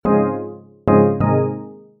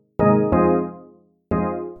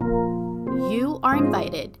are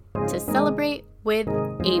invited to celebrate with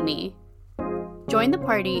Amy. Join the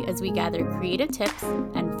party as we gather creative tips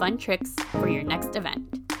and fun tricks for your next event.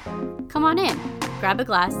 Come on in, grab a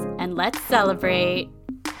glass, and let's celebrate.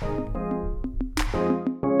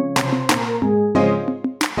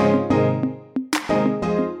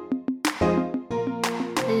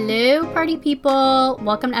 Hello, party people.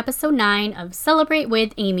 Welcome to episode 9 of Celebrate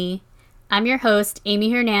with Amy. I'm your host,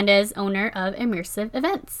 Amy Hernandez, owner of Immersive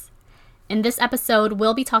Events. In this episode,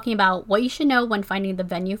 we'll be talking about what you should know when finding the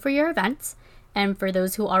venue for your events, and for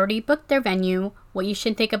those who already booked their venue, what you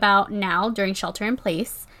should think about now during shelter in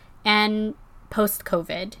place and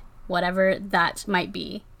post-COVID, whatever that might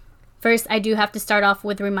be. First, I do have to start off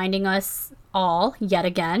with reminding us all, yet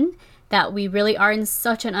again, that we really are in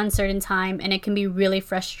such an uncertain time and it can be really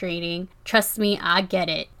frustrating. Trust me, I get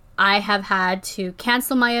it. I have had to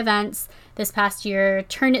cancel my events this past year,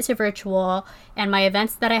 turn it to virtual, and my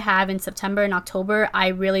events that I have in September and October, I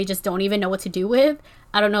really just don't even know what to do with.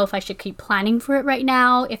 I don't know if I should keep planning for it right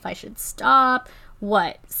now, if I should stop,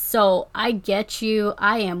 what. So I get you.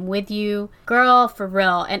 I am with you. Girl, for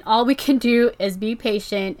real. And all we can do is be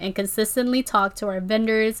patient and consistently talk to our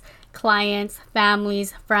vendors, clients,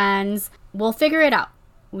 families, friends. We'll figure it out.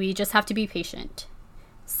 We just have to be patient.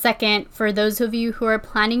 Second, for those of you who are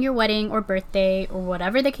planning your wedding or birthday or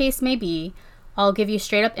whatever the case may be, I'll give you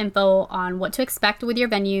straight up info on what to expect with your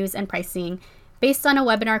venues and pricing based on a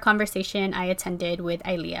webinar conversation I attended with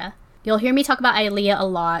ILEA. You'll hear me talk about ILEA a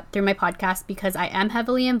lot through my podcast because I am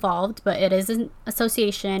heavily involved, but it is an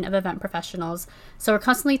association of event professionals, so we're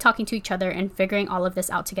constantly talking to each other and figuring all of this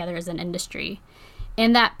out together as an industry.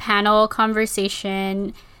 In that panel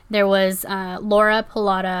conversation, there was Laura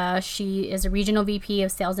Pilata. She is a regional VP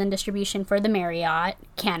of sales and distribution for the Marriott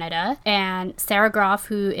Canada, and Sarah Groff,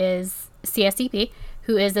 who is CSCP,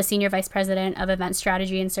 who is the Senior Vice President of Event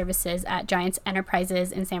Strategy and Services at Giants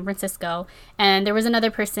Enterprises in San Francisco. And there was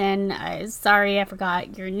another person, sorry, I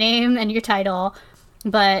forgot your name and your title,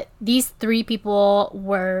 but these three people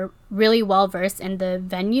were really well-versed in the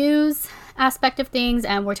venues aspect of things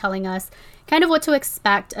and were telling us kind of what to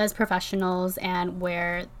expect as professionals and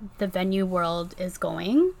where the venue world is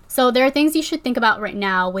going. So there are things you should think about right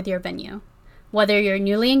now with your venue. Whether you're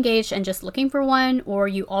newly engaged and just looking for one, or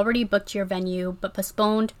you already booked your venue but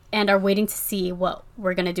postponed and are waiting to see what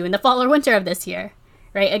we're going to do in the fall or winter of this year,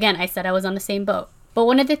 right? Again, I said I was on the same boat. But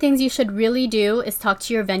one of the things you should really do is talk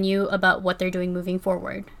to your venue about what they're doing moving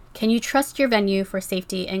forward. Can you trust your venue for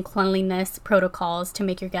safety and cleanliness protocols to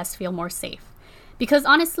make your guests feel more safe? Because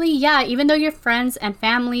honestly, yeah, even though your friends and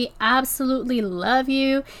family absolutely love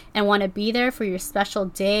you and want to be there for your special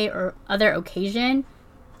day or other occasion,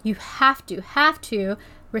 you have to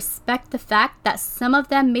respect the fact that some of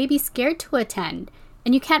them may be scared to attend,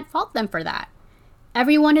 and you can't fault them for that.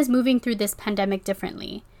 Everyone is moving through this pandemic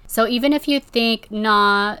differently. So even if you think,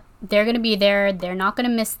 nah, they're going to be there, they're not going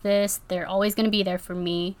to miss this, they're always going to be there for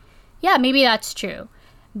me, yeah, maybe that's true.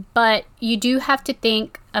 But you do have to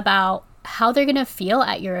think about how they're going to feel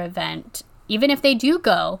at your event. Even if they do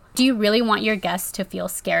go, do you really want your guests to feel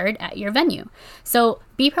scared at your venue? So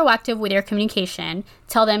be proactive with your communication.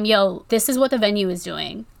 Tell them, yo, this is what the venue is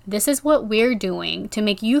doing. This is what we're doing to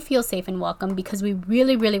make you feel safe and welcome because we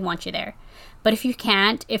really, really want you there. But if you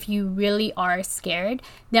can't, if you really are scared,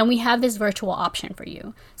 then we have this virtual option for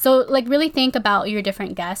you. So really think about your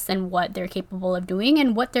different guests and what they're capable of doing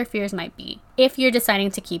and what their fears might be if you're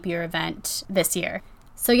deciding to keep your event this year.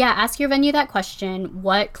 So yeah, ask your venue that question.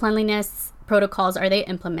 What cleanliness protocols are they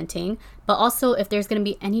implementing? But also if there's going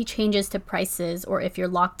to be any changes to prices or if you're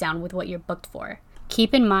locked down with what you're booked for.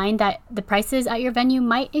 Keep in mind that the prices at your venue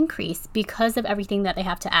might increase because of everything that they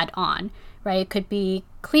have to add on, right? It could be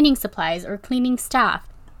cleaning supplies or cleaning staff.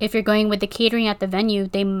 If you're going with the catering at the venue,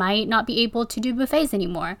 they might not be able to do buffets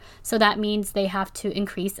anymore. So that means they have to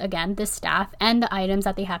increase, again, the staff and the items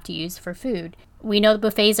that they have to use for food. We know the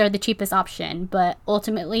buffets are the cheapest option, but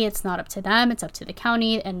ultimately it's not up to them. It's up to the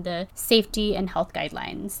county and the safety and health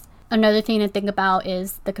guidelines. Another thing to think about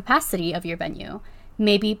is the capacity of your venue.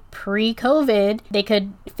 Maybe pre-COVID, they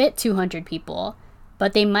could fit 200 people,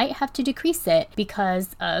 but they might have to decrease it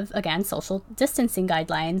because of, again, social distancing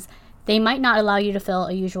guidelines. They might not allow you to fill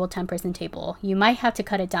a usual 10-person table. You might have to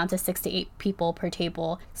cut it down to 6 to 8 people per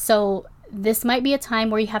table. So this might be a time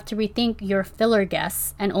where you have to rethink your filler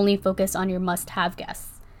guests and only focus on your must-have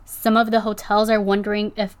guests. Some of the hotels are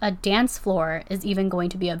wondering if a dance floor is even going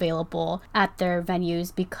to be available at their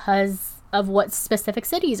venues because of what specific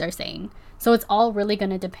cities are saying. So it's all really going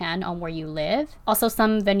to depend on where you live. Also,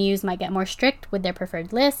 some venues might get more strict with their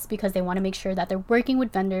preferred lists because they want to make sure that they're working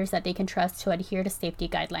with vendors that they can trust to adhere to safety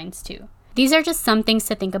guidelines too. These are just some things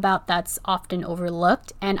to think about that's often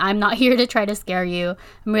overlooked. And I'm not here to try to scare you.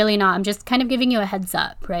 I'm really not. I'm just kind of giving you a heads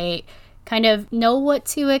up, right? Kind of know what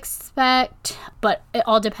to expect, but it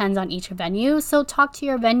all depends on each venue. So talk to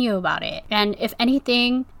your venue about it. And if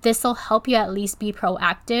anything, this will help you at least be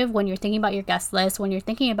proactive when you're thinking about your guest list, when you're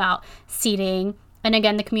thinking about seating, and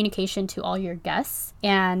again, the communication to all your guests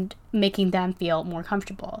and making them feel more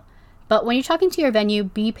comfortable. But when you're talking to your venue,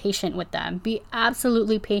 be patient with them. Be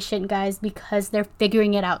absolutely patient, guys, because they're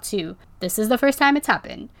figuring it out too. This is the first time it's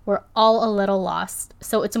happened. We're all a little lost.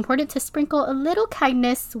 So it's important to sprinkle a little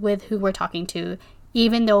kindness with who we're talking to,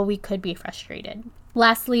 even though we could be frustrated.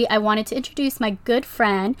 Lastly, I wanted to introduce my good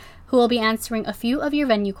friend who will be answering a few of your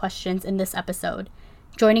venue questions in this episode.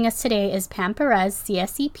 Joining us today is Pam Perez,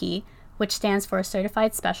 CSEP, which stands for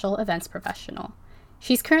Certified Special Events Professional.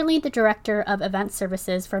 She's currently the Director of Event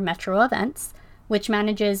Services for Metro Events, which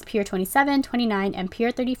manages Pier 27, 29, and Pier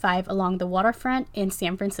 35 along the waterfront in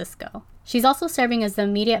San Francisco. She's also serving as the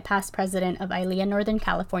immediate past president of ILEA Northern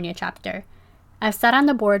California chapter. I've sat on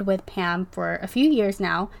the board with Pam for a few years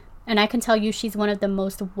now, and I can tell you she's one of the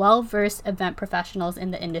most well-versed event professionals in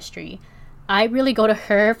the industry. I really go to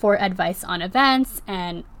her for advice on events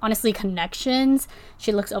and honestly connections.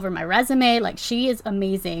 She looks over my resume. She is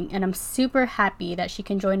amazing, and I'm super happy that she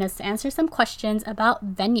can join us to answer some questions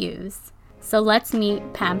about venues. So let's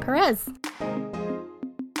meet Pam Perez.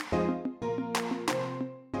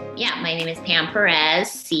 Yeah, my name is Pam Perez,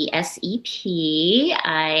 CSEP.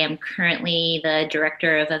 I am currently the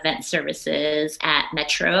Director of Event Services at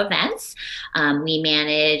Metro Events. We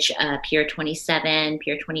manage Pier 27,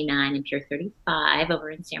 Pier 29, and Pier 35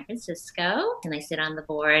 over in San Francisco. And I sit on the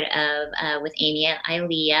board of with Amy at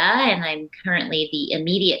ILEA, and I'm currently the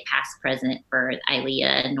immediate past president for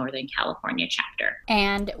ILEA Northern California chapter.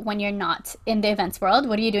 And when you're not in the events world,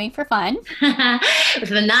 what are you doing for fun?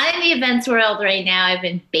 If I'm not in the events world right now, I've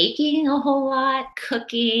been baking a whole lot,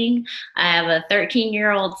 cooking. I have a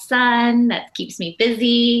 13-year-old son that keeps me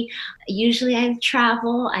busy. Usually I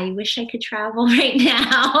travel. I wish I could travel right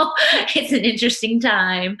now. It's an interesting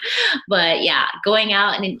time. But yeah, going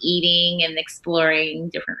out and eating and exploring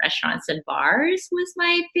different restaurants and bars was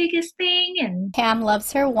my biggest thing. And Pam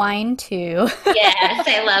loves her wine too. yes,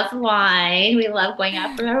 I love wine. We love going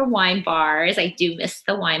out for our wine bars. I do miss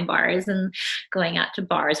the wine bars and going out to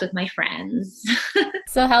bars with my friends.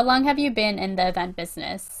 So how long have you been in the event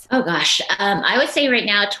business? Oh gosh, I would say right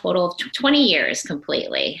now a total of 20 years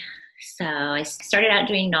completely. So I started out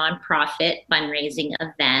doing nonprofit fundraising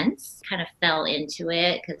events, kind of fell into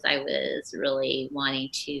it because I was really wanting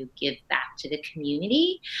to give back to the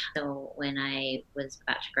community. So when I was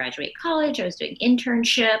about to graduate college, I was doing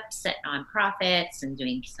internships at nonprofits and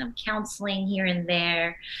doing some counseling here and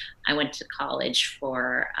there. I went to college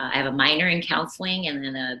I have a minor in counseling and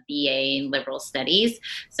then a BA in liberal studies.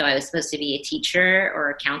 So I was supposed to be a teacher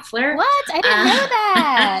or a counselor. What? I didn't know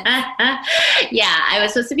that. Yeah, I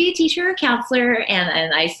was supposed to be a teacher or counselor.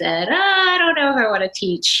 And I said, I don't know if I want to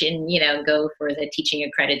teach and, go for the teaching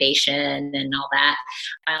accreditation and all that.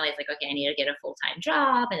 Finally, I was like, okay, I need to get a full-time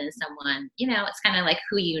job. And then someone, it's kind of like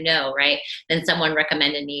who you know, right? Then someone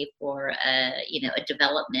recommended me for a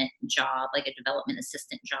development job, like a development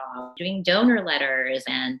assistant job, doing donor letters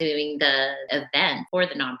and doing the event for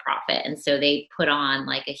the nonprofit. And so they put on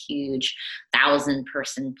like a huge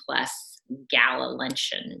 1,000-person plus gala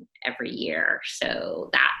luncheon every year. So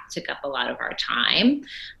that took up a lot of our time.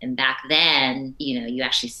 And back then, you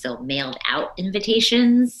actually still mailed out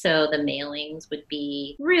invitations. So the mailings would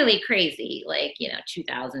be really crazy,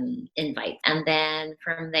 2,000 invites. And then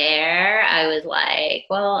from there, I was like,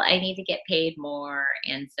 well, I need to get paid more.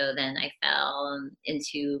 And so then I fell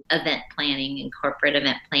into event planning and corporate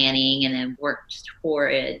event planning, and then worked for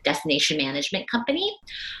a destination management company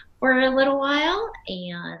for a little while.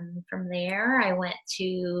 And from there, I went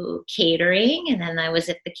to catering, and then I was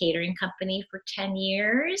at the catering company for 10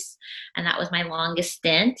 years. And that was my longest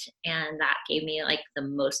stint. And that gave me the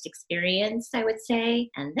most experience, I would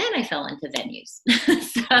say. And then I fell into venues.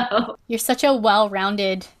 So you're such a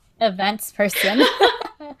well-rounded events person.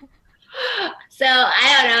 So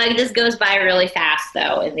I don't know. It just goes by really fast,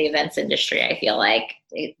 though, in the events industry. I feel like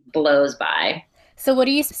it blows by. So what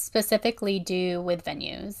do you specifically do with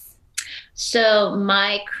venues? So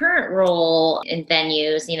my current role in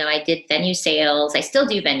venues, I did venue sales. I still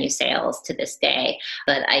do venue sales to this day,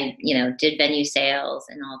 but I, did venue sales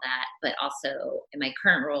and all that. But also in my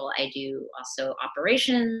current role, I do also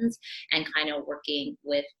operations and kind of working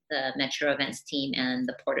with the Metro Events team and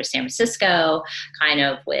the Port of San Francisco, kind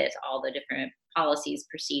of with all the different policies,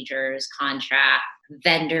 procedures, contract,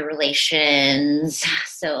 vendor relations.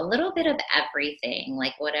 So a little bit of everything,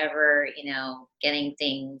 like whatever, getting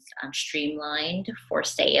things streamlined for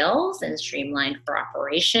sales and streamlined for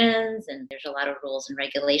operations. And there's a lot of rules and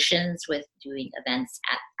regulations with doing events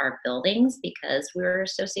at our buildings because we're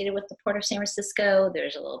associated with the Port of San Francisco.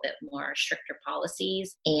 There's a little bit more stricter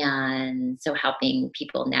policies. And so helping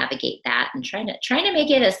people navigate that and trying to make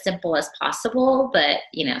it as simple as possible, but,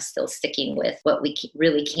 still sticking with what we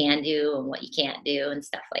really can do and what you can't do and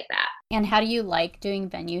stuff like that. And how do you like doing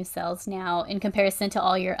venue sales now in comparison to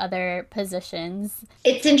all your other positions?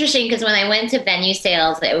 It's interesting because when I went to venue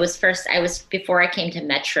sales, before I came to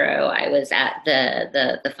Metro, I was at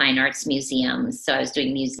the Fine Arts Museums. So I was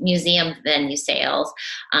doing museum venue sales.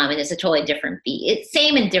 And it's a totally different beat. It's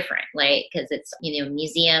same and different, right? Because it's,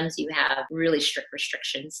 museums, you have really strict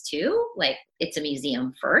restrictions too. Like it's a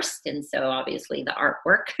museum first. And so obviously the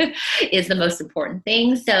artwork is the most important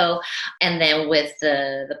thing. So, and then with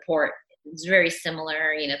the port, it's very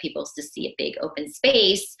similar. People just see a big open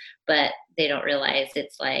space, but they don't realize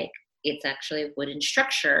it's actually a wooden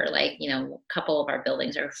structure. Like, a couple of our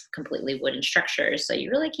buildings are completely wooden structures. So you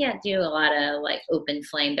really can't do a lot of open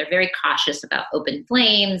flame. They're very cautious about open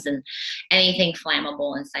flames and anything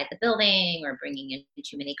flammable inside the building or bringing in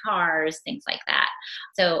too many cars, things like that.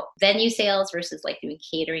 So venue sales versus doing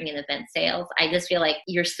catering and event sales, I just feel like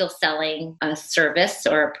you're still selling a service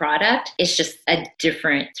or a product. It's just a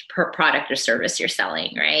different product or service you're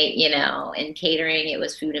selling, right? In catering, it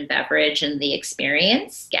was food and beverage and the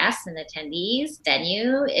experience, guests and attendees.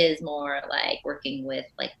 Venue is more like working with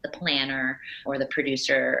the planner or the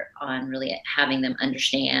producer on really having them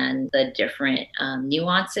understand the different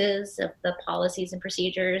nuances of the policies and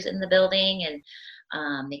procedures in the building and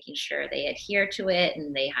making sure they adhere to it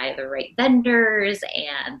and they hire the right vendors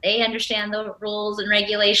and they understand the rules and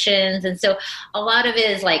regulations. And so a lot of it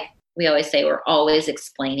is we always say we're always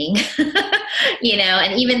explaining,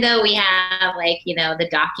 and even though we have the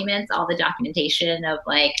documents, all the documentation of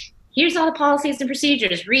here's all the policies and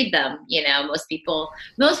procedures, read them. Most people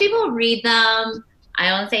read them.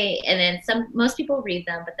 I won't say, and then most people read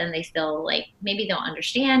them, but then they still maybe don't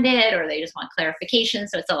understand it or they just want clarification.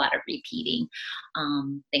 So it's a lot of repeating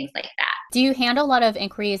things like that. Do you handle a lot of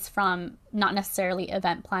inquiries from not necessarily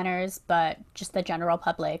event planners, but just the general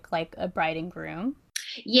public, like a bride and groom?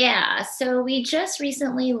 Yeah, so we just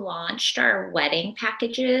recently launched our wedding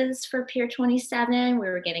packages for Pier 27. We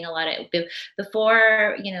were getting a lot of,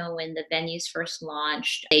 before, when the venues first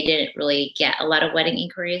launched, they didn't really get a lot of wedding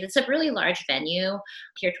inquiries. It's a really large venue.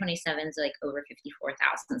 Pier 27 is over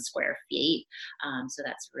 54,000 square feet. So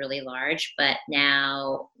that's really large. But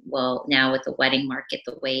now with the wedding market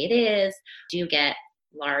the way it is, do you get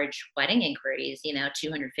large wedding inquiries,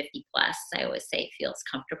 250 plus, I always say feels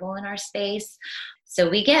comfortable in our space. So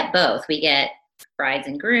we get both. We get brides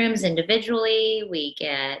and grooms individually. We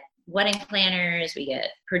get wedding planners. We get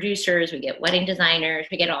producers. We get wedding designers.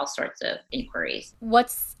 We get all sorts of inquiries.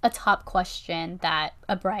 What's a top question that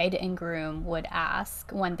a bride and groom would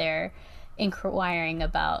ask when they're inquiring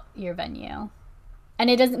about your venue? And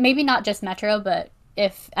it doesn't, maybe not just Metro, but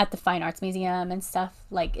if at the Fine Arts Museum and stuff,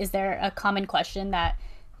 is there a common question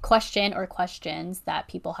or questions that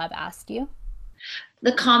people have asked you?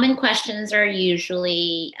 The common questions are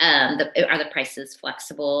usually, are the prices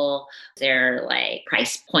flexible? They're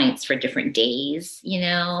price points for different days,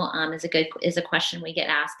 is a question we get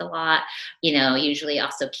asked a lot. Usually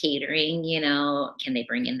also catering, can they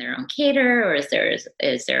bring in their own caterer or is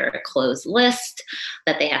there a closed list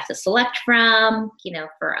that they have to select from?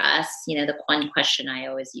 For us, the one question I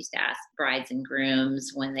always used to ask brides and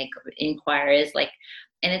grooms when they inquire is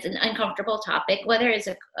and it's an uncomfortable topic, whether it's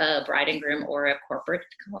a bride and groom or a corporate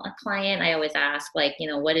client. I always ask,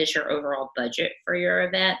 what is your overall budget for your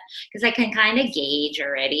event? Because I can kind of gauge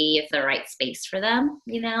already if the right space for them,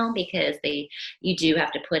 because you do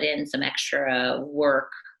have to put in some extra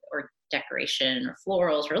work or decoration or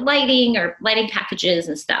florals or lighting packages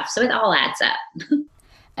and stuff. So it all adds up.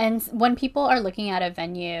 And when people are looking at a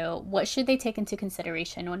venue, what should they take into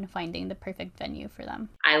consideration when finding the perfect venue for them?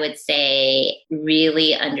 I would say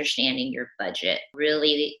really understanding your budget,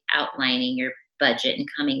 really outlining your budget and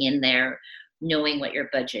coming in there knowing what your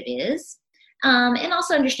budget is, and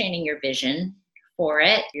also understanding your vision for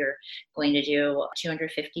it. You're going to do a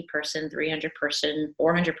 250 person, 300 person,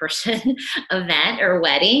 400 person event or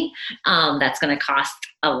wedding. That's going to cost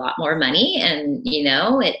a lot more money. And,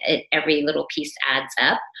 every little piece adds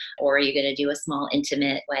up. Or you're going to do a small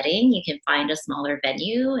intimate wedding. You can find a smaller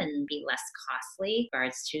venue and be less costly in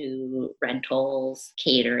regards to rentals,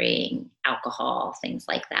 catering, alcohol, things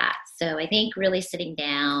like that. So I think really sitting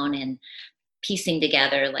down and piecing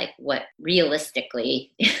together like what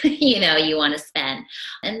realistically you want to spend,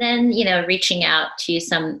 and then reaching out to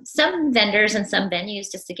some vendors and some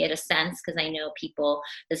venues just to get a sense, because I know people,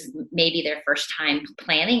 this is maybe their first time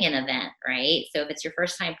planning an event, right? So if it's your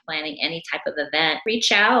first time planning any type of event,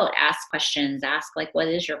 reach out, ask questions, ask like, what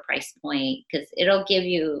is your price point, because it'll give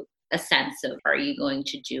you a sense of, are you going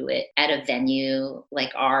to do it at a venue like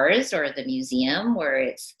ours or the museum, where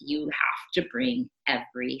it's you have to bring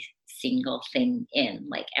every single thing in,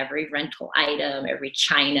 like every rental item, every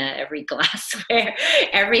china, every glassware,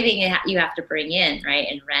 everything you have to bring in, right,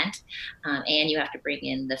 and rent, and you have to bring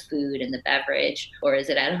in the food and the beverage. Or is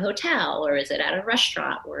it at a hotel, or is it at a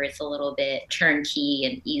restaurant where it's a little bit turnkey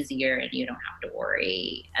and easier and you don't have to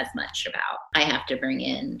worry as much about, I have to bring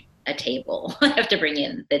in a table, I have to bring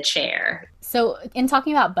in the chair. So in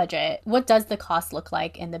talking about budget, what does the cost look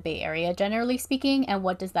like in the Bay Area, generally speaking, and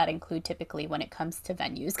what does that include typically when it comes to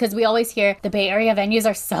venues? Because we always hear the Bay Area venues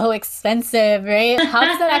are so expensive, right? How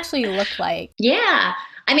does that actually look like? Yeah.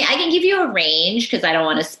 I mean, I can give you a range because I don't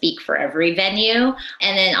want to speak for every venue.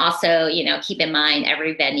 And then also, keep in mind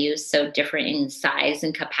every venue is so different in size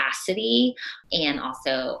and capacity, and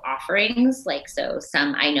also offerings. Like, so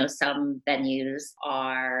I know some venues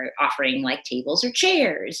are offering like tables or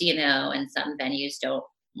chairs, and some venues don't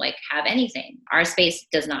like have anything. Our space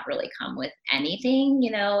does not really come with anything,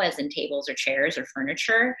 as in tables or chairs or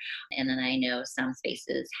furniture. And then I know some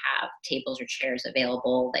spaces have tables or chairs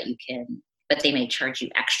available that you can, but they may charge you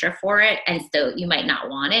extra for it. And so you might not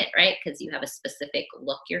want it, right? Because you have a specific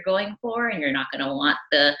look you're going for, and you're not going to want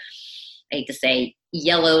I hate to say,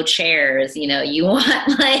 yellow chairs, you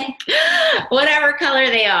want like whatever color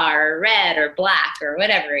they are, red or black or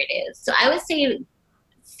whatever it is. So I would say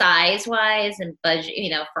size wise and budget,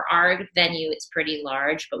 for our venue, it's pretty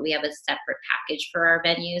large, but we have a separate package for our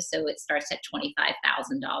venue. So it starts at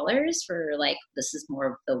 $25,000 for like, this is more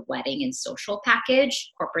of the wedding and social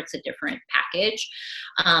package. Corporate's a different package.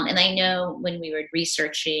 And I know when we were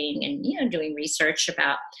researching and, doing research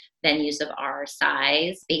about venues of our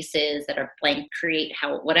size, spaces that are blank, create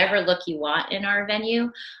whatever look you want in our venue.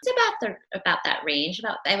 It's about that range,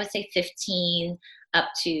 about, I would say 15 up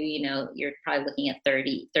to, you're probably looking at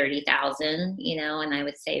 30,000, and I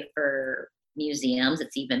would say for museums,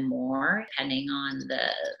 it's even more depending on the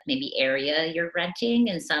maybe area you're renting.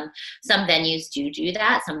 And some venues do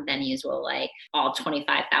that. Some venues will like all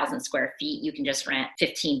 25,000 square feet. You can just rent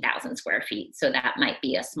 15,000 square feet. So that might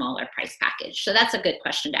be a smaller price package. So that's a good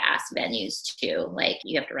question to ask venues too. Like,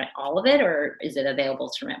 you have to rent all of it, or is it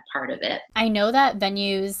available to rent part of it? I know that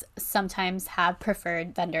venues sometimes have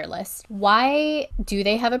preferred vendor lists. Why do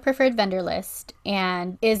they have a preferred vendor list?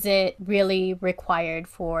 And is it really required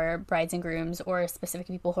for brides and grooms or specific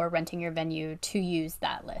people who are renting your venue to use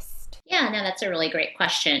that list? Yeah, no, that's a really great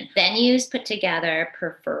question. Venues put together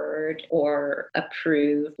preferred or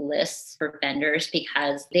approved lists for vendors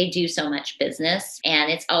because they do so much business.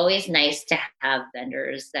 And it's always nice to have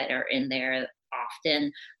vendors that are in there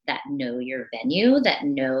often that know your venue, that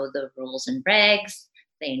know the rules and regs.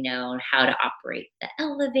 They know how to operate the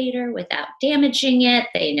elevator without damaging it.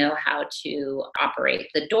 They know how to operate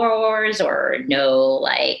the doors, or know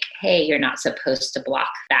like, hey, you're not supposed to block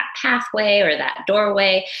that pathway or that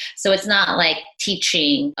doorway. So it's not like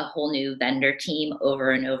teaching a whole new vendor team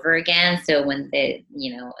over and over again. So when a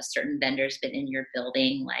certain vendor's been in your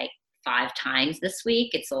building like 5 times this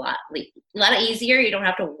week, it's a lot easier. You don't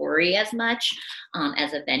have to worry as much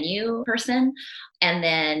as a venue person. And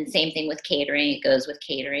then same thing with catering. It goes with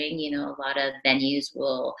catering. A lot of venues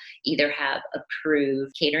will either have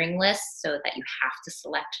approved catering lists so that you have to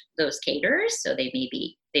select those caterers. So they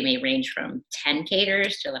may range from 10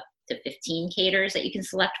 caterers to 15 caterers that you can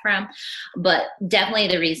select from. But definitely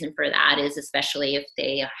the reason for that is, especially if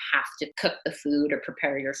they have to cook the food or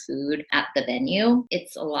prepare your food at the venue,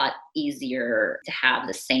 it's a lot easier to have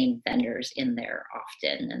the same vendors in there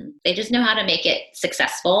often. And they just know how to make it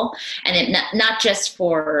successful. And it not just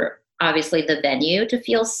for obviously the venue to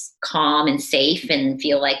feel calm and safe and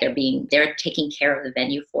feel like they're taking care of the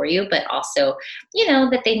venue for you, but also,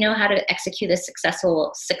 that they know how to execute a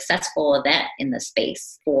successful event in the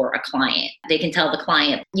space for a client. They can tell the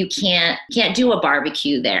client, you can't do a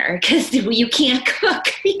barbecue there because you can't cook,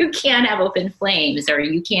 you can't have open flames, or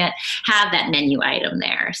you can't have that menu item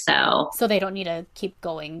there. So they don't need to keep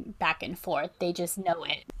going back and forth. They just know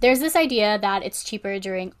it. There's this idea that it's cheaper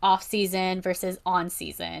during off season versus on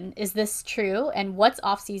season. Is Is this true? And what's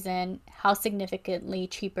off season? How significantly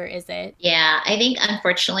cheaper is it? Yeah, I think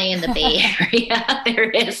unfortunately in the Bay Area there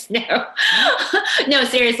is no no,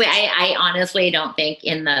 seriously, I honestly don't think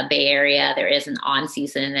in the Bay Area there is an on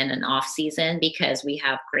season and an off season because we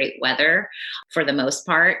have great weather for the most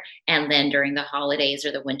part. And then during the holidays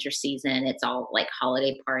or the winter season, it's all like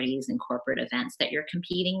holiday parties and corporate events that you're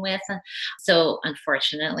competing with. So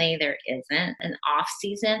unfortunately there isn't an off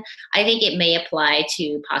season. I think it may apply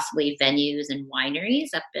to possibly venues and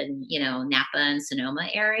wineries up in, Napa and Sonoma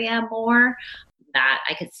area more. That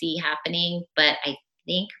I could see happening, but I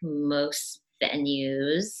think most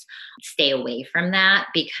venues stay away from that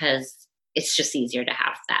because it's just easier to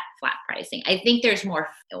have that flat pricing. I think there's more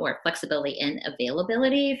flexibility in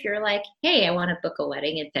availability if you're like, hey, I want to book a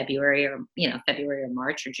wedding in February or February or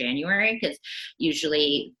March or January, because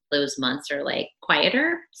usually those months are like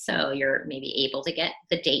quieter. So you're maybe able to get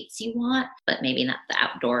the dates you want, but maybe not the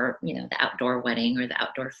outdoor wedding or the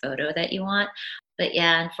outdoor photo that you want. But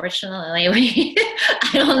yeah, unfortunately, I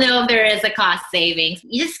don't know if there is a cost savings.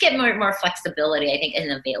 You just get more flexibility, I think,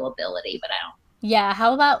 in availability, but I don't. Yeah,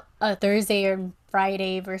 how about a Thursday or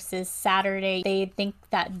Friday versus Saturday? They think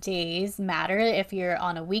that days matter if you're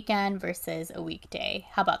on a weekend versus a weekday.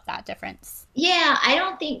 How about that difference? Yeah, I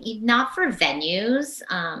don't think, not for venues.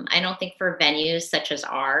 I don't think for venues such as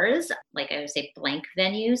ours, like I would say blank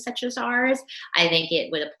venues such as ours, I think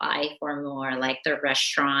it would apply for more like the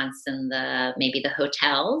restaurants and maybe the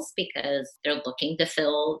hotels, because they're looking to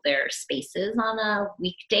fill their spaces on a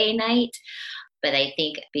weekday night. But I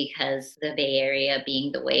think because the Bay Area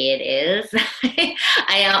being the way it is,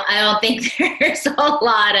 I don't think there's a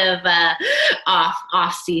lot of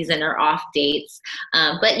off season or off dates.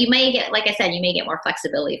 But you may get, like I said, you may get more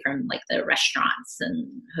flexibility from like the restaurants and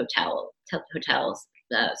hotels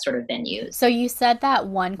sort of venues. So you said that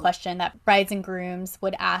one question that brides and grooms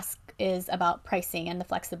would ask is about pricing and the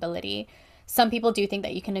flexibility. Some people do think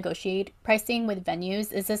that you can negotiate pricing with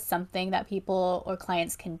venues. Is this something that people or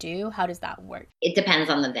clients can do? How does that work? It depends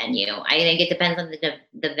on the venue. I think it depends on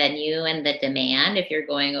the venue and the demand. If you're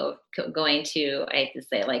going to, I have to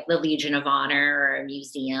say, like the Legion of Honor or a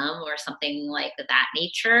museum or something like that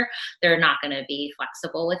nature, they're not going to be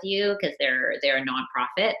flexible with you because they're a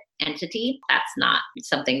nonprofit entity. That's not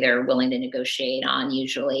something they're willing to negotiate on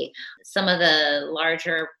usually. Some of the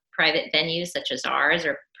larger private venues such as ours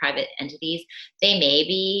or private entities, they may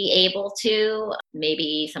be able to.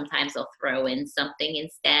 Maybe sometimes they'll throw in something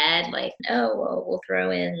instead, like, oh, well, we'll throw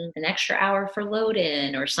in an extra hour for load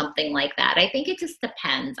in or something like that. I think it just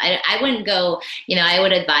depends. I wouldn't go, I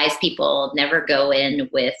would advise people never go in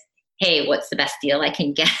with, hey, what's the best deal I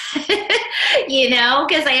can get?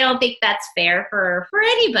 Because I don't think that's fair for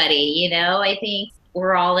anybody. I think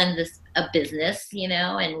we're all in a business,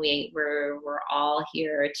 and we're all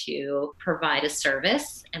here to provide a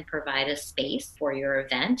service and provide a space for your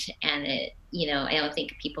event. And I don't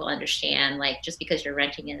think people understand, like, just because you're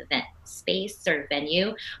renting an event space or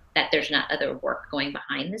venue, that there's not other work going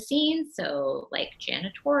behind the scenes. So like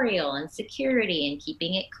janitorial and security and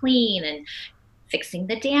keeping it clean and fixing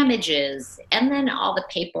the damages, and then all the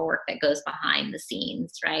paperwork that goes behind the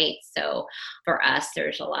scenes, right? So for us,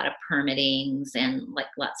 there's a lot of permittings and like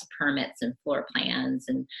lots of permits and floor plans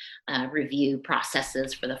and review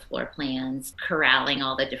processes for the floor plans, corralling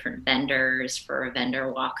all the different vendors for a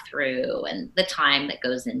vendor walkthrough, and the time that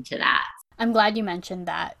goes into that. I'm glad you mentioned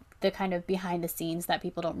that, the kind of behind the scenes that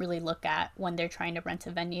people don't really look at when they're trying to rent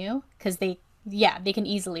a venue, because they can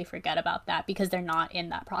easily forget about that because they're not in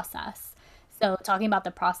that process. So talking about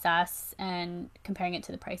the process and comparing it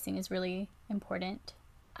to the pricing is really important.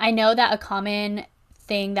 I know that a common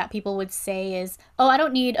thing that people would say is, oh, I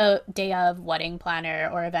don't need a day of wedding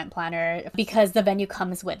planner or event planner because the venue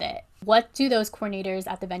comes with it. What do those coordinators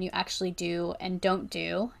at the venue actually do and don't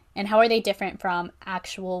do? And how are they different from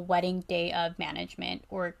actual wedding day of management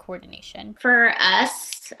or coordination? For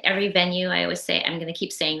us, every venue, I always say, I'm going to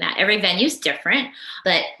keep saying that, every venue is different.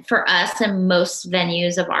 But for us and most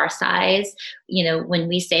venues of our size, when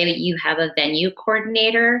we say that you have a venue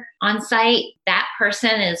coordinator on site, that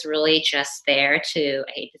person is really just there to,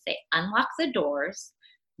 I hate to say, unlock the doors,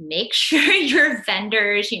 make sure your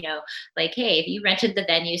vendors, like, hey, if you rented the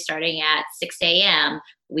venue starting at 6 a.m.,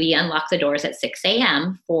 we unlock the doors at 6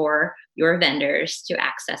 a.m. for your vendors to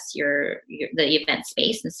access the event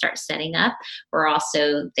space and start setting up. We're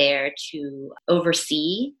also there to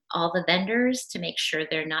oversee all the vendors to make sure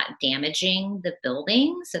they're not damaging the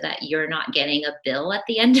building so that you're not getting a bill at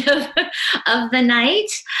the end of the night.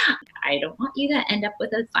 I don't want you to end up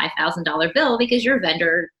with a $5,000 bill because your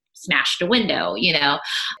vendor smashed a window,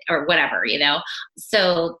 or whatever,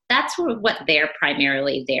 So that's what they're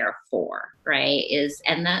primarily there for, right?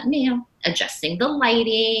 And that, adjusting the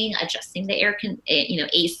lighting, adjusting the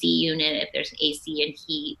AC unit if there's AC and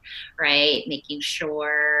heat, right? Making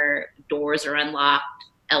sure doors are unlocked,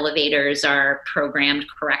 elevators are programmed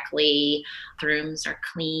correctly, rooms are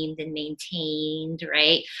cleaned and maintained,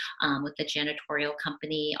 right? With the janitorial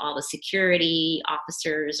company, all the security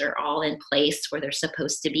officers are all in place where they're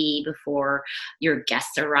supposed to be before your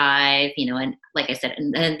guests arrive, and like I said,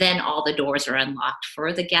 and then all the doors are unlocked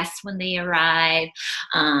for the guests when they arrive.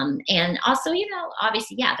 And also,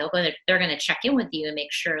 obviously, yeah, they're going to check in with you and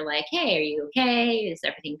make sure, like, hey, are you okay? Is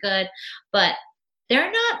everything good? But they're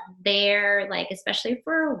not there, like, especially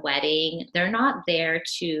for a wedding, they're not there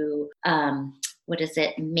to,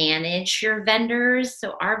 manage your vendors.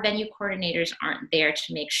 So our venue coordinators aren't there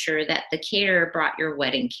to make sure that the caterer brought your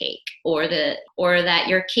wedding cake or that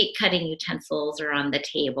your cake cutting utensils are on the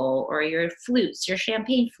table, or your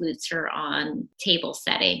champagne flutes are on table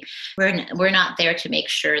setting. We're not there to make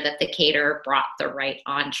sure that the caterer brought the right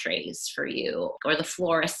entrees for you, or the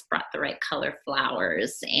florist brought the right color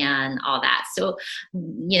flowers and all that. So,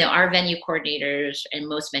 our venue coordinators and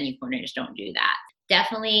most venue coordinators don't do that.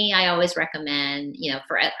 Definitely, I always recommend,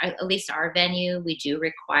 for at least our venue, we do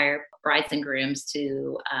require brides and grooms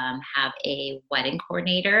to have a wedding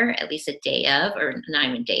coordinator at least a day of, or not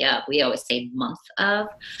even day of, we always say month of,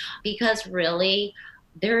 because really,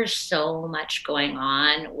 there's so much going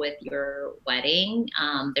on with your wedding.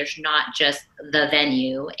 There's not just the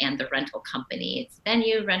venue and the rental company. It's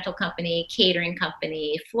venue, rental company, catering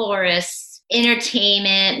company, florists,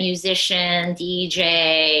 entertainment, musician,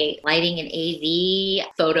 DJ, lighting and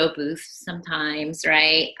AV, photo booths sometimes,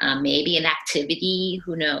 right? Maybe an activity,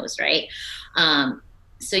 who knows, right?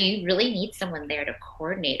 So you really need someone there to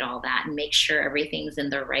coordinate all that and make sure everything's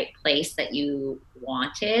in the right place that you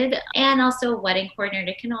wanted. And also, a wedding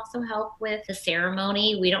coordinator can also help with the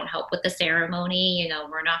ceremony. We don't help with the ceremony.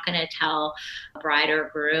 We're not going to tell a bride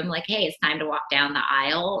or groom, like, hey, it's time to walk down the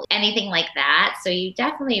aisle, anything like that. So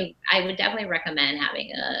I would definitely recommend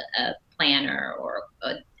having a planner or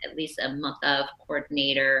at least a month of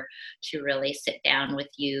coordinator to really sit down with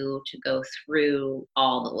you to go through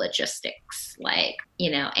all the logistics,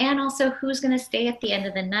 and also who's going to stay at the end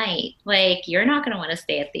of the night. Like, you're not going to want to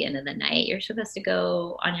stay at the end of the night. You're supposed to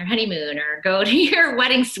go on your honeymoon or go to your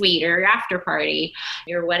wedding suite or your after party.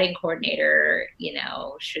 Your wedding coordinator,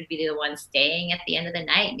 should be the one staying at the end of the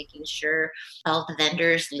night, making sure all the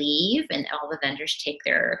vendors leave and all the vendors take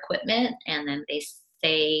their equipment, and then they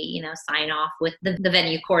sign off with the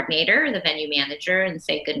venue coordinator, the venue manager, and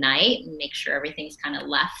say goodnight and make sure everything's kind of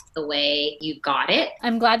left the way you got it.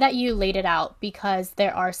 I'm glad that you laid it out, because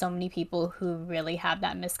there are so many people who really have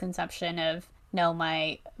that misconception of, no,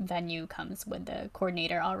 my venue comes with the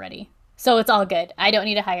coordinator already. So it's all good. I don't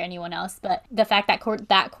need to hire anyone else. But the fact that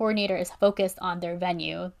that coordinator is focused on their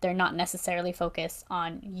venue, they're not necessarily focused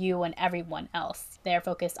on you and everyone else. They're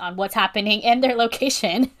focused on what's happening in their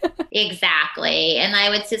location. Exactly. And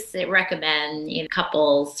I would just recommend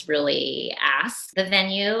couples really ask the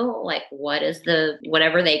venue, like, what is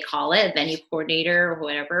whatever they call it, venue coordinator or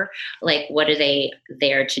whatever, like, what are they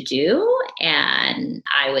there to do? And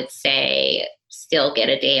I would say still get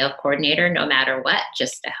a day of coordinator no matter what,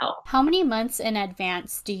 just to help. How many months in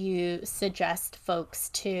advance do you suggest folks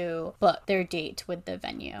to book their date with the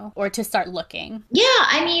venue or to start looking? Yeah,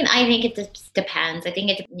 I think it just depends. I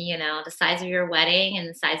think it, the size of your wedding and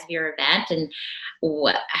the size of your event and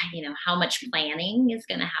what, how much planning is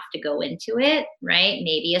going to have to go into it, right?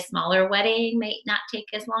 Maybe a smaller wedding may not take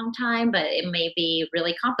as long time, but it may be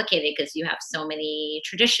really complicated because you have so many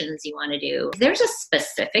traditions you want to do. If there's a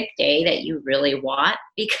specific day that you really want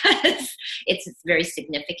because it's very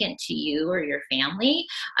significant to you or your family,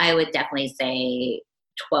 I would definitely say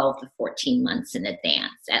 12 to 14 months in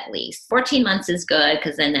advance at least. 14 months is good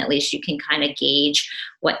because then at least you can kind of gauge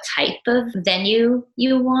what type of venue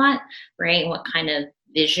you want, right? What kind of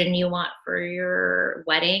vision you want for your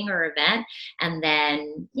wedding or event. And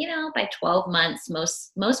then, by 12 months,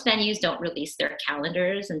 most venues don't release their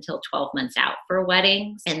calendars until 12 months out for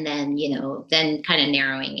weddings. And then, then kind of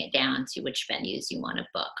narrowing it down to which venues you want to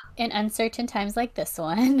book. In uncertain times like this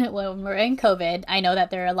one, when we're in COVID, I know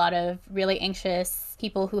that there are a lot of really anxious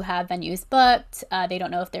people who have venues booked. They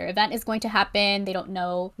don't know if their event is going to happen. They don't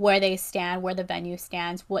know where they stand, where the venue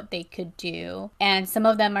stands, what they could do. And some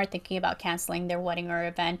of them are thinking about canceling their wedding or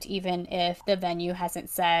event, even if the venue hasn't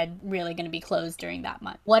said really going to be closed during that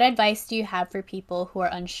month. What advice do you have for people who are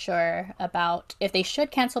unsure about if they should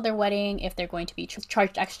cancel their wedding, if they're going to be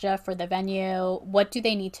charged extra for the venue? What do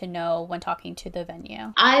they need to know when talking to the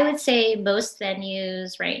venue? I would say most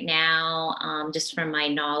venues right now, just from my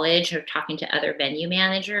knowledge of talking to other venue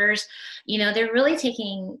managers, they're really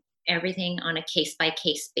taking everything on a case by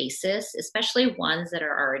case basis, especially ones that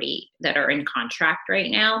are in contract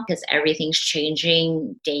right now, because everything's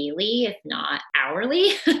changing daily, if not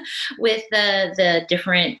hourly, with the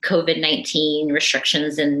different COVID-19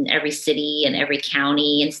 restrictions in every city and every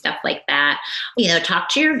county and stuff like that. Talk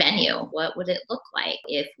to your venue. What would it look like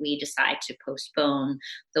if we decide to postpone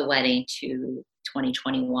the wedding to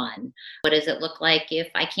 2021? What does it look like if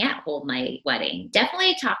I can't hold my wedding?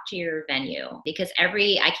 Definitely talk to your venue, because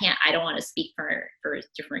I don't want to speak for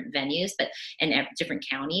different venues, but in different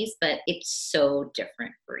counties, but it's so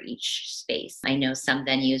different for each space. I know some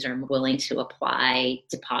venues are willing to apply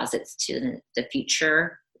deposits to the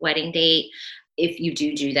future wedding date. If you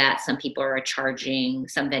do that, some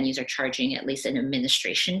venues are charging at least an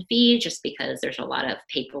administration fee, just because there's a lot of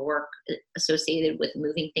paperwork associated with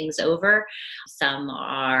moving things over. Some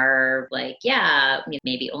are like,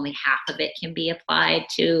 maybe only half of it can be applied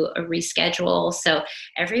to a reschedule. So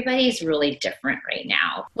everybody's really different right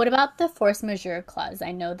now. What about the force majeure clause?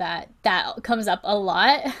 I know that comes up a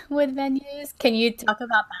lot with venues. Can you talk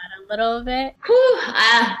about that a little bit?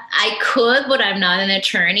 I could, but I'm not an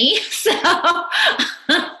attorney. So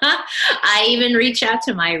I even reach out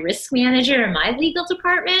to my risk manager in my legal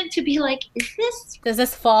department to be like, does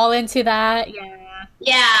this fall into that?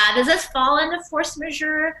 Yeah. Does this fall into force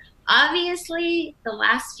majeure? Obviously, the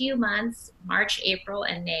last few months, March, April,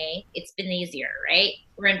 and May, it's been easier, right?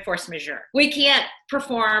 We're in force majeure. We can't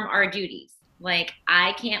perform our duties. Like,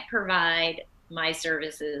 I can't provide my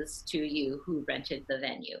services to you who rented the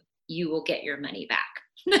venue. You will get your money back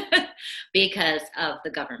because of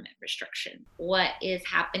the government restriction. What is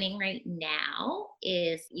happening right now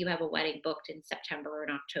is you have a wedding booked in September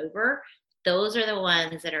and October. Those are the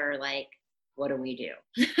ones that are like, what do we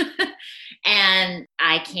do? And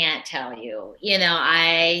I can't tell you,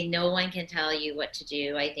 no one can tell you what to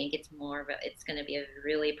do. I think it's going to be a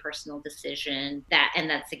really personal decision, and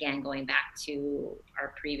that's again, going back to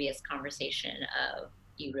our previous conversation of,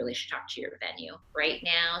 you really should talk to your venue. Right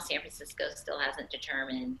now, San Francisco still hasn't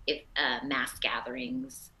determined if mass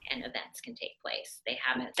gatherings and events can take place. They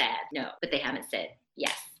haven't said no, but they haven't said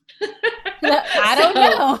yes. I don't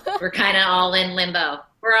know. We're kind of all in limbo.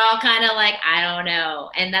 We're all kind of like, I don't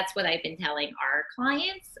know. And that's what I've been telling our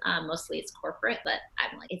clients. Mostly it's corporate, but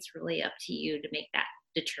I'm like, it's really up to you to make that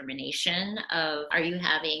determination of, are you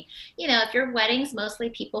having, if your wedding's mostly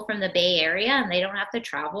people from the Bay Area and they don't have to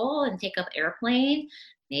travel and take up airplane,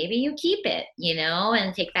 maybe you keep it,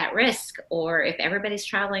 and take that risk. Or if everybody's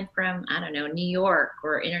traveling from, I don't know, New York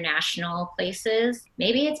or international places,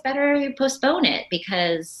 maybe it's better you postpone it,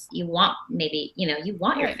 because you want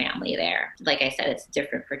your family there. Like I said, it's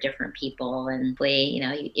different for different people. And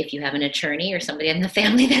if you have an attorney or somebody in the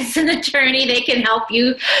family that's an attorney, they can help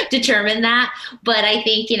you determine that. But I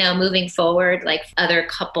think, moving forward, like other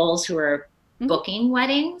couples who are booking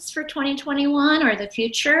weddings for 2021 or the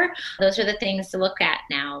future, those are the things to look at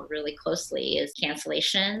now really closely, is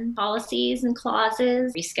cancellation policies and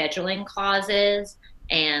clauses, rescheduling clauses,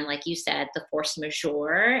 and like you said, the force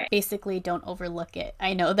majeure. Basically, don't overlook it.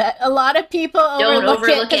 I know that a lot of people overlook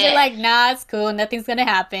it because they're like, nah, it's cool, nothing's gonna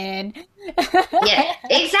happen. Yeah,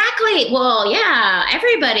 exactly. Well, yeah,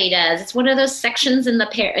 everybody does. It's one of those sections in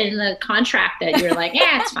the contract that you're like,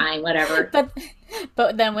 yeah, it's fine, whatever.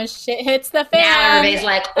 But then when shit hits the fan, now everybody's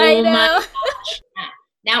like, oh my gosh.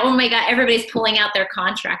 Now, oh my God, everybody's pulling out their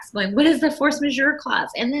contracts going, what is the force majeure clause?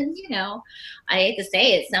 And then, I hate to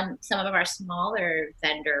say it, some of our smaller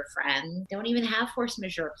vendor friends don't even have force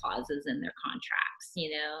majeure clauses in their contracts,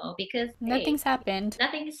 because nothing's happened.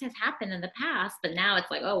 Nothing has happened in the past, but now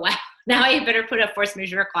it's like, oh, wow, now I better put a force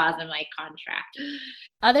majeure clause in my contract.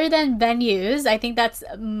 Other than venues, I think that's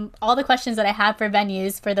all the questions that I have for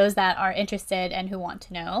venues, for those that are interested and who want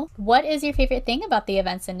to know. What is your favorite thing about the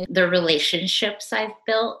events industry? The relationships I've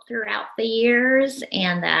built throughout the years,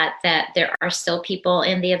 and that there are still people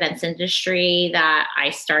in the events industry that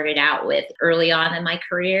I started out with early on in my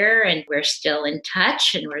career, and we're still in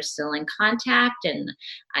touch and we're still in contact, and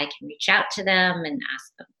I can reach out to them and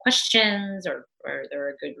ask them questions, or they're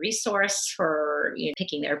a good resource for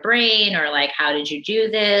picking their brain, or like, how did you do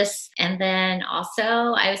this? And then also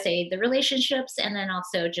I would say the relationships, and then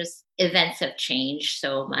also just events have changed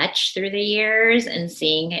so much through the years, and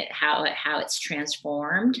seeing it, how it's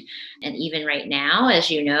transformed. And even right now, as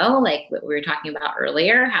you know, like what we were talking about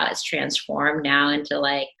earlier, how it's transformed now into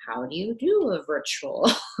like, how do you do a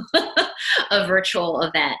virtual a virtual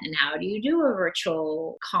event, and how do you do a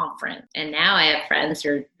virtual conference? And now I have friends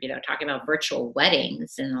who are talking about virtual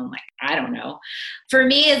weddings, and I'm like, I don't know. For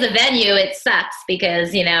me as a venue, it sucks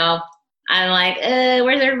because I'm like,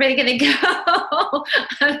 where's everybody gonna go?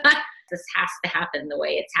 This has to happen the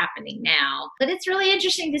way it's happening now. But it's really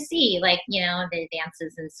interesting to see, like, the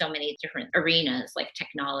advances in so many different arenas, like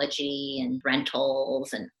technology and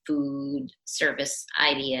rentals and food service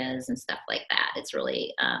ideas and stuff like that. It's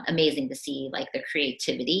really amazing to see like the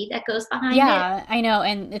creativity that goes behind it. Yeah, I know.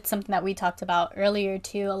 And it's something that we talked about earlier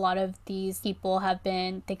too. A lot of these people have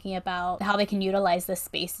been thinking about how they can utilize the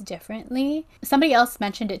space differently. Somebody else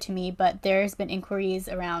mentioned it to me, but there's been inquiries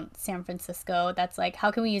around San Francisco that's like,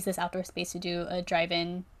 how can we use this outdoor space to do a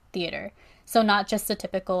drive-in theater? So not just the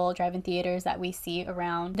typical drive-in theaters that we see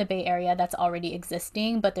around the Bay Area that's already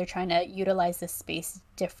existing, but they're trying to utilize this space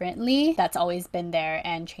differently that's always been there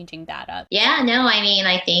and changing that up. Yeah, no, I mean,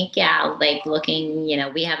 I think, like looking,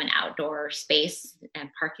 we have an outdoor space and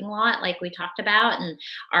parking lot like we talked about, and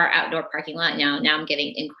our outdoor parking lot now I'm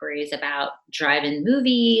getting inquiries about drive-in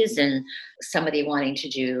movies, and somebody wanting to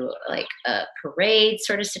do like a parade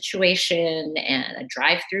sort of situation, and a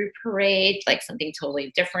drive-through parade, like something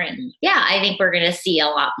totally different. And yeah, I think we're going to see a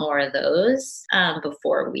lot more of those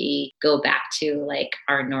before we go back to like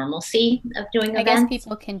our normalcy of doing events. I guess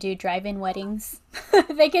people can do drive-in weddings.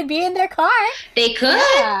 They could be in their car. They could.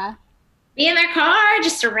 Yeah. Be in their car,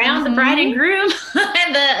 just around the bride and groom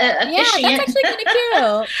and the officiant. Yeah, that's actually kind of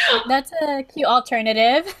cute. That's a cute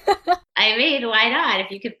alternative. I mean, why not? If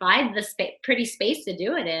you could find the pretty space to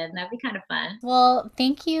do it in, that'd be kind of fun. Well,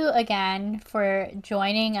 thank you again for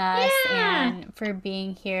joining us and for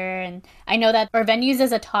being here. And I know that our venues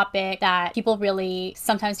is a topic that people really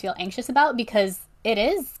sometimes feel anxious about, because it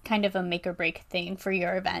is kind of a make or break thing for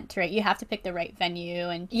your event, right? You have to pick the right venue.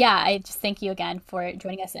 And I just thank you again for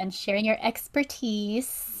joining us and sharing your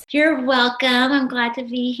expertise. You're welcome. I'm glad to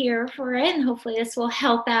be here for it. And hopefully this will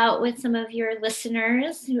help out with some of your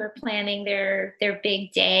listeners who are planning their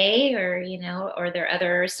big day, or, or their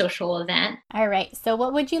other social event. All right. So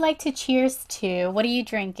what would you like to cheers to? What are you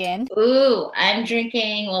drinking? Ooh, I'm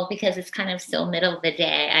drinking, well, because it's kind of still middle of the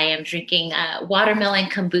day, I am drinking watermelon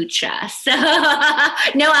kombucha. So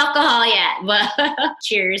no alcohol yet, but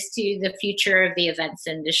cheers to the future of the events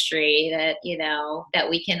industry, that, that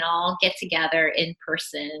we can all get together in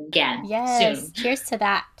person again soon. Cheers to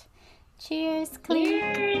that. Cheers, clink.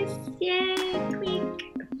 Cheers. Yay, clink.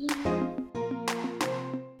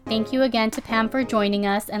 Thank you again to Pam for joining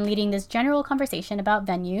us and leading this general conversation about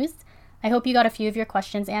venues. I hope you got a few of your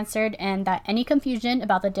questions answered, and that any confusion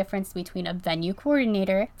about the difference between a venue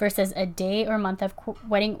coordinator versus a day or month of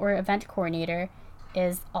wedding or event coordinator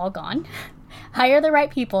is all gone. Hire the right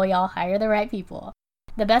people, y'all. Hire the right people.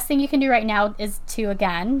 The best thing you can do right now is to,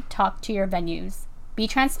 again, talk to your venues. Be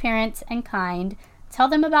transparent and kind. Tell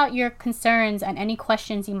them about your concerns and any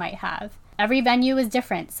questions you might have. Every venue is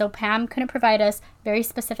different, so Pam couldn't provide us very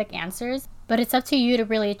specific answers, but it's up to you to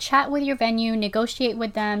really chat with your venue, negotiate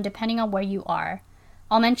with them depending on where you are.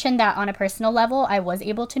 I'll mention that on a personal level, I was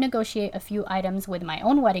able to negotiate a few items with my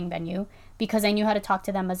own wedding venue because I knew how to talk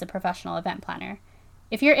to them as a professional event planner.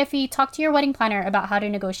 If you're iffy, talk to your wedding planner about how to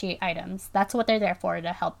negotiate items. That's what they're there for,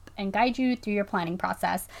 to help and guide you through your planning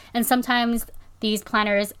process. And sometimes these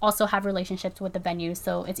planners also have relationships with the venue,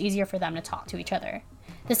 so it's easier for them to talk to each other.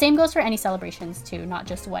 The same goes for any celebrations too, not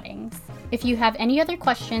just weddings. If you have any other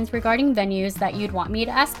questions regarding venues that you'd want me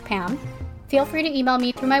to ask Pam, feel free to email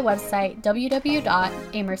me through my website,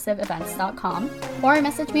 www.immersivevents.com, or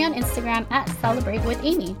message me on Instagram at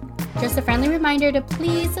CelebrateWithAmy. Just a friendly reminder to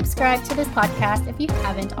please subscribe to this podcast if you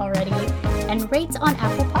haven't already, and rate on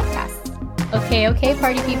Apple Podcasts. Okay,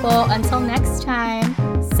 party people, until next time,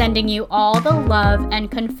 sending you all the love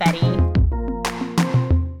and confetti.